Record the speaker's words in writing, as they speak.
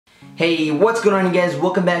Hey, what's going on, you guys?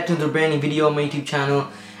 Welcome back to another brand new video on my YouTube channel.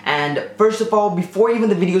 And first of all, before even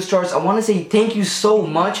the video starts, I want to say thank you so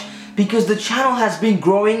much because the channel has been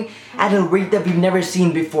growing at a rate that we've never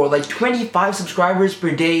seen before. Like 25 subscribers per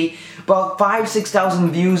day, about 5,000-6,000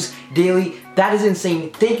 views daily. That is insane.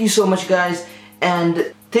 Thank you so much, guys.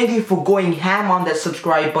 And thank you for going ham on that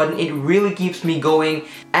subscribe button. It really keeps me going.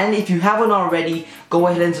 And if you haven't already, go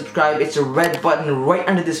ahead and subscribe. It's a red button right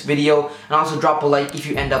under this video. And also drop a like if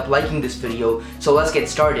you end up liking this video. So let's get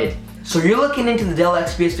started. So you're looking into the Dell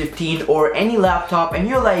Xps 15 or any laptop and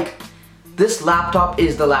you're like, this laptop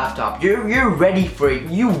is the laptop. You're ready for it.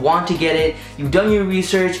 You want to get it. You've done your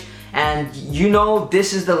research. And you know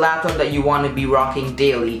this is the laptop that you want to be rocking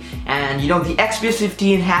daily. And you know the Xps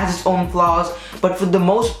 15 has its own flaws, but for the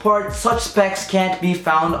most part such specs can't be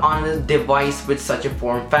found on a device with such a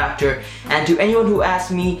form factor. And to anyone who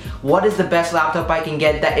asks me what is the best laptop I can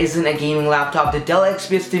get that isn't a gaming laptop, the Dell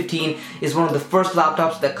Xps 15 is one of the first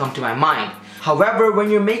laptops that come to my mind. However, when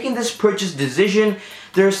you're making this purchase decision,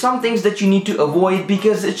 there are some things that you need to avoid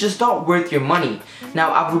because it's just not worth your money.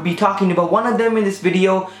 Now, I will be talking about one of them in this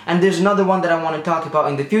video, and there's another one that I want to talk about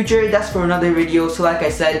in the future. That's for another video. So like I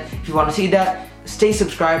said, if you want to see that, stay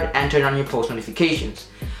subscribed and turn on your post notifications.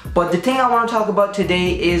 But the thing I want to talk about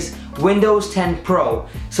today is Windows 10 Pro.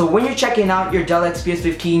 So when you're checking out your Dell Xps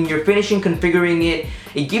 15, you're finishing configuring it,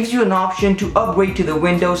 it gives you an option to upgrade to the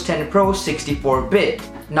Windows 10 Pro 64-bit.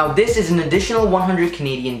 Now this is an additional 100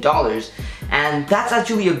 Canadian dollars, and that's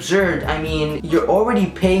actually absurd. I mean, you're already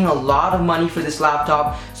paying a lot of money for this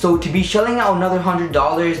laptop, so to be shelling out another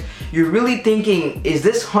 $100, you're really thinking, is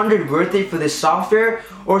this 100 worth it for this software,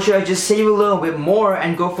 or should I just save a little bit more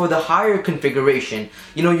and go for the higher configuration?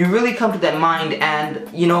 You know, you really come to that mind, and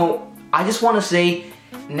you know, I just want to say,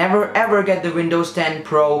 never ever get the Windows 10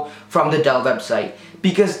 Pro from the Dell website,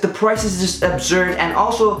 because the price is just absurd. And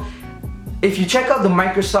also, if you check out the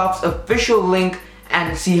Microsoft's official link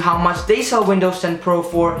and see how much they sell Windows 10 Pro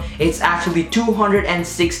for, it's actually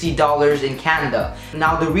 $260 in Canada.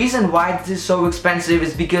 Now the reason why this is so expensive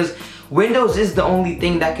is because Windows is the only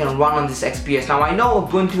thing that can run on this XPS. Now I know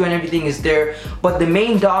Ubuntu and everything is there, but the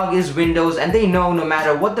main dog is Windows, and they know no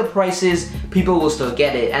matter what the price is, people will still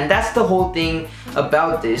get it. And that's the whole thing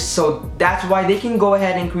about this. So that's why they can go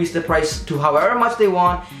ahead and increase the price to however much they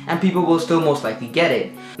want, and people will still most likely get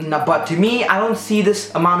it. Now, but to me, I don't see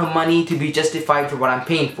this amount of money to be justified for what I'm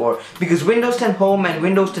paying for, because Windows 10 Home and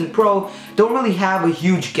Windows 10 Pro don't really have a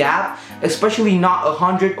huge gap, especially not a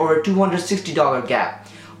 $100 or a $260 gap.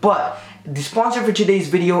 But the sponsor for today's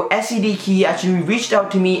video, SED Key, actually reached out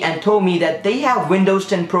to me and told me that they have Windows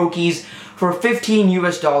 10 Pro keys for $15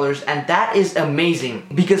 US, and that is amazing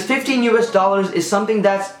because $15 US is something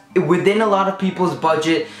that's within a lot of people's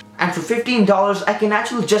budget. And for $15, I can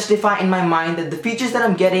actually justify in my mind that the features that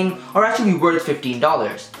I'm getting are actually worth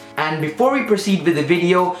 $15. And before we proceed with the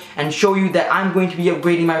video and show you that I'm going to be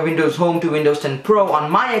upgrading my Windows Home to Windows 10 Pro on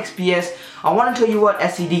my XPS, I want to tell you what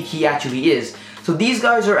SED Key actually is. So these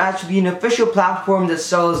guys are actually an official platform that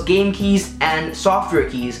sells game keys and software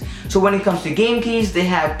keys. So when it comes to game keys, they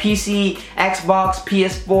have PC, Xbox,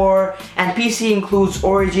 PS4, and PC includes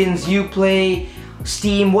Origins, Uplay,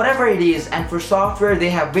 Steam, whatever it is. And for software, they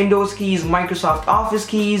have Windows keys, Microsoft Office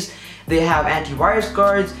keys, they have antivirus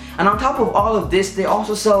cards, and on top of all of this, they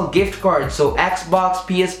also sell gift cards. So Xbox,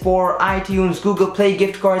 PS4, iTunes, Google Play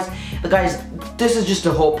gift cards. Guys, this is just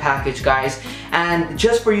a whole package, guys. And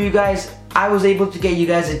just for you guys, I was able to get you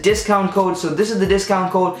guys a discount code. So this is the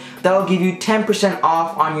discount code that'll give you 10%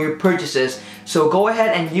 off on your purchases. So go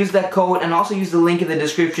ahead and use that code, and also use the link in the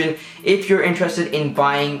description if you're interested in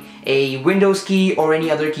buying a Windows key or any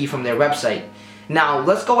other key from their website. Now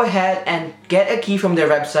let's go ahead and get a key from their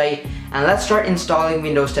website, and let's start installing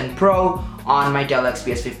Windows 10 Pro on my Dell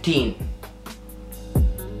Xps 15.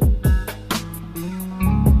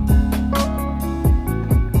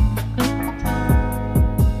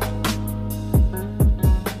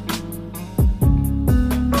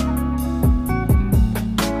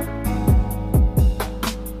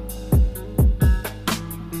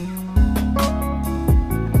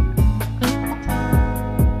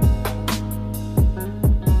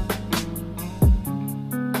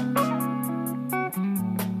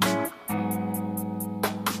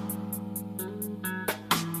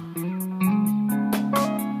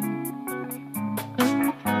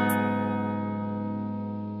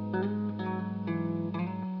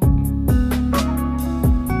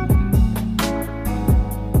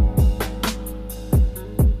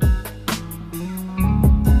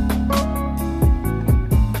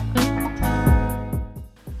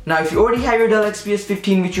 Now if you already have your Dell Xps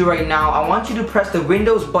 15 with you right now, I want you to press the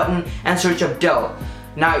Windows button and search up Dell.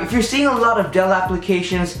 Now, if you're seeing a lot of Dell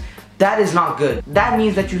applications, that is not good. That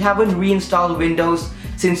means that you haven't reinstalled Windows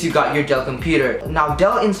since you got your Dell computer. Now,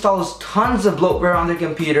 Dell installs tons of bloatware on their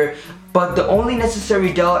computer, but the only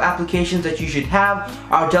necessary Dell applications that you should have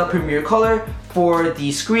are Dell Premiere Color for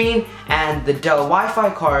the screen and the Dell Wi-Fi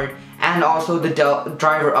card and also the Dell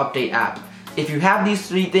Driver Update app. If you have these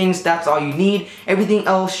three things, that's all you need. Everything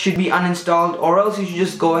else should be uninstalled, or else you should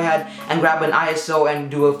just go ahead and grab an ISO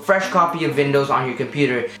and do a fresh copy of Windows on your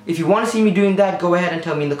computer. If you want to see me doing that, go ahead and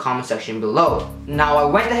tell me in the comment section below. Now, I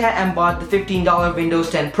went ahead and bought the $15 Windows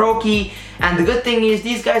 10 Pro key, and the good thing is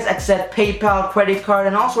these guys accept PayPal, credit card,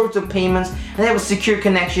 and all sorts of payments, and they have a secure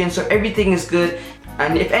connection, so everything is good.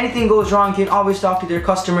 And if anything goes wrong, you can always talk to their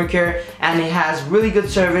customer care, and it has really good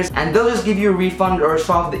service, and they'll just give you a refund or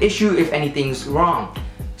solve the issue if anything's wrong.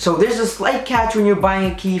 So there's a slight catch when you're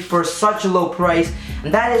buying a key for such a low price,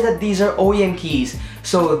 and that is that these are OEM keys.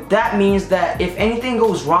 So that means that if anything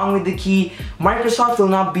goes wrong with the key, Microsoft will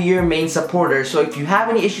not be your main supporter. So if you have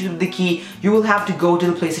any issues with the key, you will have to go to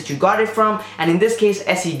the place that you got it from, and in this case,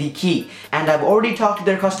 SED Key. And I've already talked to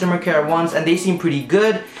their customer care once, and they seem pretty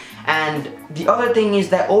good. And the other thing is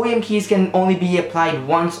that OEM keys can only be applied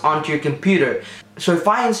once onto your computer. So if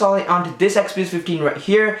I install it onto this XPS 15 right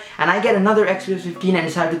here, and I get another XPS 15 and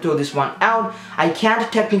decide to throw this one out, I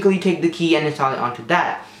can't technically take the key and install it onto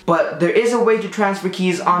that. But there is a way to transfer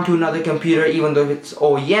keys onto another computer even though it's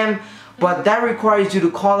OEM, but that requires you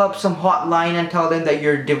to call up some hotline and tell them that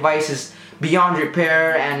your device is beyond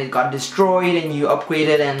repair and it got destroyed and you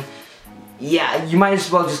upgraded, and yeah, you might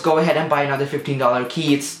as well just go ahead and buy another $15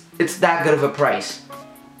 key. It's that good of a price.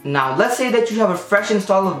 Now, let's say that you have a fresh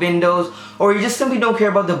install of Windows, or you just simply don't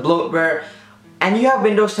care about the bloatware, and you have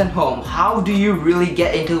Windows 10 Home. How do you really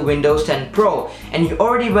get into Windows 10 Pro? And you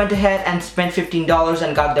already went ahead and spent $15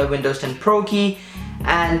 and got the Windows 10 Pro key,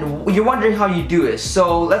 and you're wondering how you do this.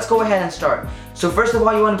 So let's go ahead and start. So first of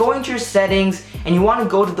all, you want to go into your settings and you want to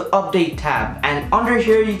go to the update tab, and under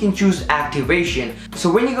here you can choose activation.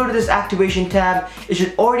 So when you go to this activation tab, it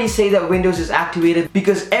should already say that Windows is activated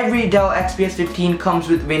because every Dell XPS 15 comes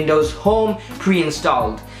with Windows Home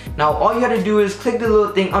pre-installed. Now all you have to do is click the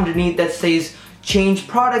little thing underneath that says change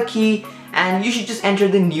product key, and you should just enter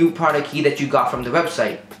the new product key that you got from the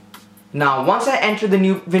website. Now once I enter the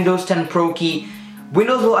new Windows 10 Pro key,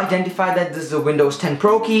 Windows will identify that this is a Windows 10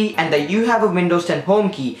 Pro key and that you have a Windows 10 Home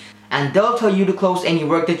key, and they'll tell you to close any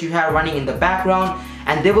work that you have running in the background,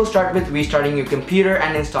 and they will start with restarting your computer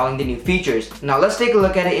and installing the new features. Now let's take a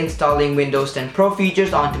look at it installing Windows 10 Pro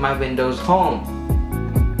features onto my Windows Home.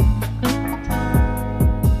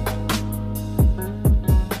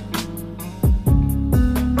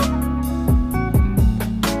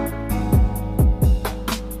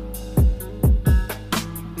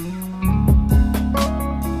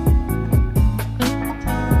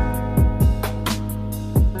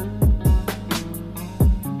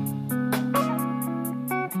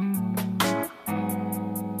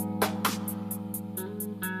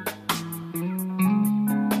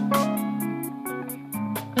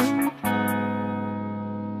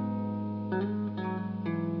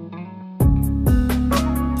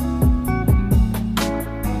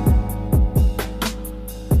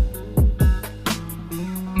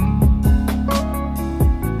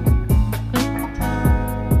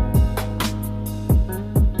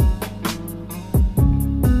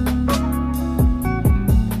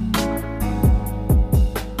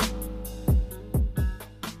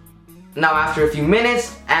 Now after a few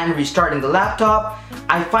minutes and restarting the laptop,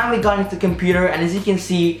 I finally got into the computer, and as you can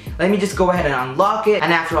see, let me just go ahead and unlock it,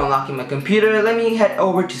 and after unlocking my computer, let me head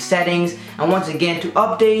over to settings and once again to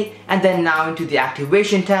update, and then now into the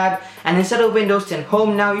activation tab, and instead of Windows 10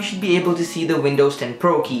 Home now you should be able to see the Windows 10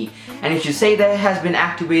 Pro key, and it should say that it has been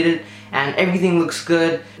activated and everything looks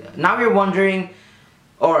good. Now you're wondering,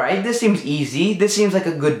 alright, this seems easy, this seems like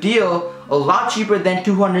a good deal, a lot cheaper than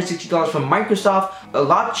 $260 from Microsoft, a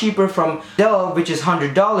lot cheaper from Dell, which is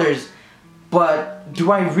 $100, but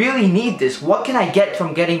do I really need this? What can I get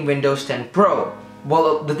from getting Windows 10 Pro?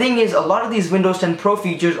 Well, the thing is, a lot of these Windows 10 Pro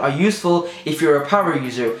features are useful if you're a power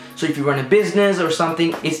user. So if you run a business or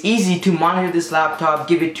something, it's easy to monitor this laptop,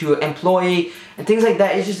 give it to an employee, and things like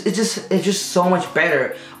that. It's just so much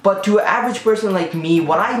better. But to an average person like me,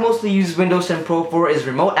 what I mostly use Windows 10 Pro for is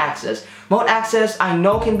remote access. Remote access I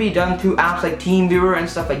know can be done through apps like TeamViewer and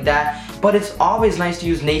stuff like that, but it's always nice to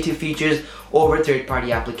use native features over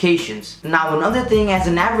third-party applications. Now another thing as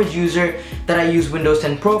an average user that I use Windows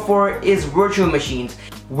 10 Pro for is virtual machines.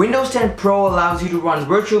 Windows 10 Pro allows you to run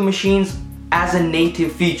virtual machines as a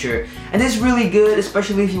native feature. And this is really good,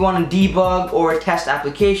 especially if you want to debug or test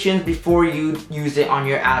applications before you use it on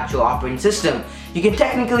your actual operating system. You can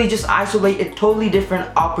technically just isolate a totally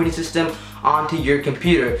different operating system onto your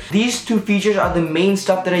computer. These two features are the main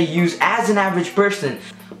stuff that I use as an average person.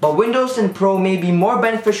 But Windows 10 Pro may be more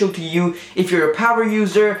beneficial to you if you're a power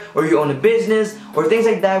user or you own a business or things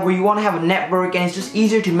like that where you want to have a network and it's just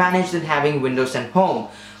easier to manage than having Windows 10 Home.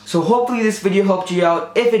 So hopefully this video helped you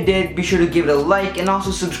out. If it did, be sure to give it a like and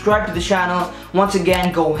also subscribe to the channel. Once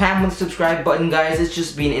again, go ham with the subscribe button, guys. It's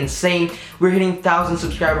just been insane. We're hitting 1,000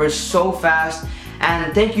 subscribers so fast.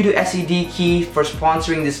 And thank you to SEDkey for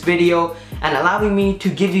sponsoring this video and allowing me to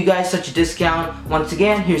give you guys such a discount. Once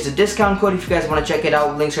again, here's the discount code if you guys want to check it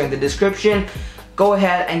out. Links are in the description. Go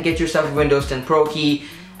ahead and get yourself a Windows 10 Pro key.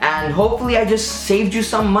 And hopefully I just saved you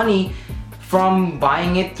some money from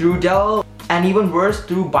buying it through Dell, and even worse,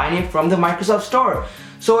 through buying it from the Microsoft Store.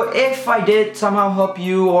 So if I did somehow help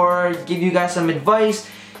you or give you guys some advice,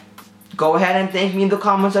 go ahead and thank me in the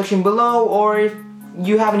comment section below, or if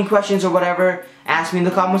you have any questions or whatever, ask me in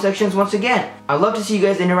the comment sections once again. I love to see you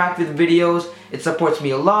guys interact with the videos. It supports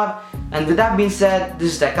me a lot. And with that being said,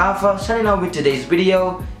 this is Tech Alpha signing out with today's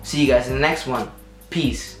video. See you guys in the next one.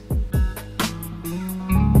 Peace.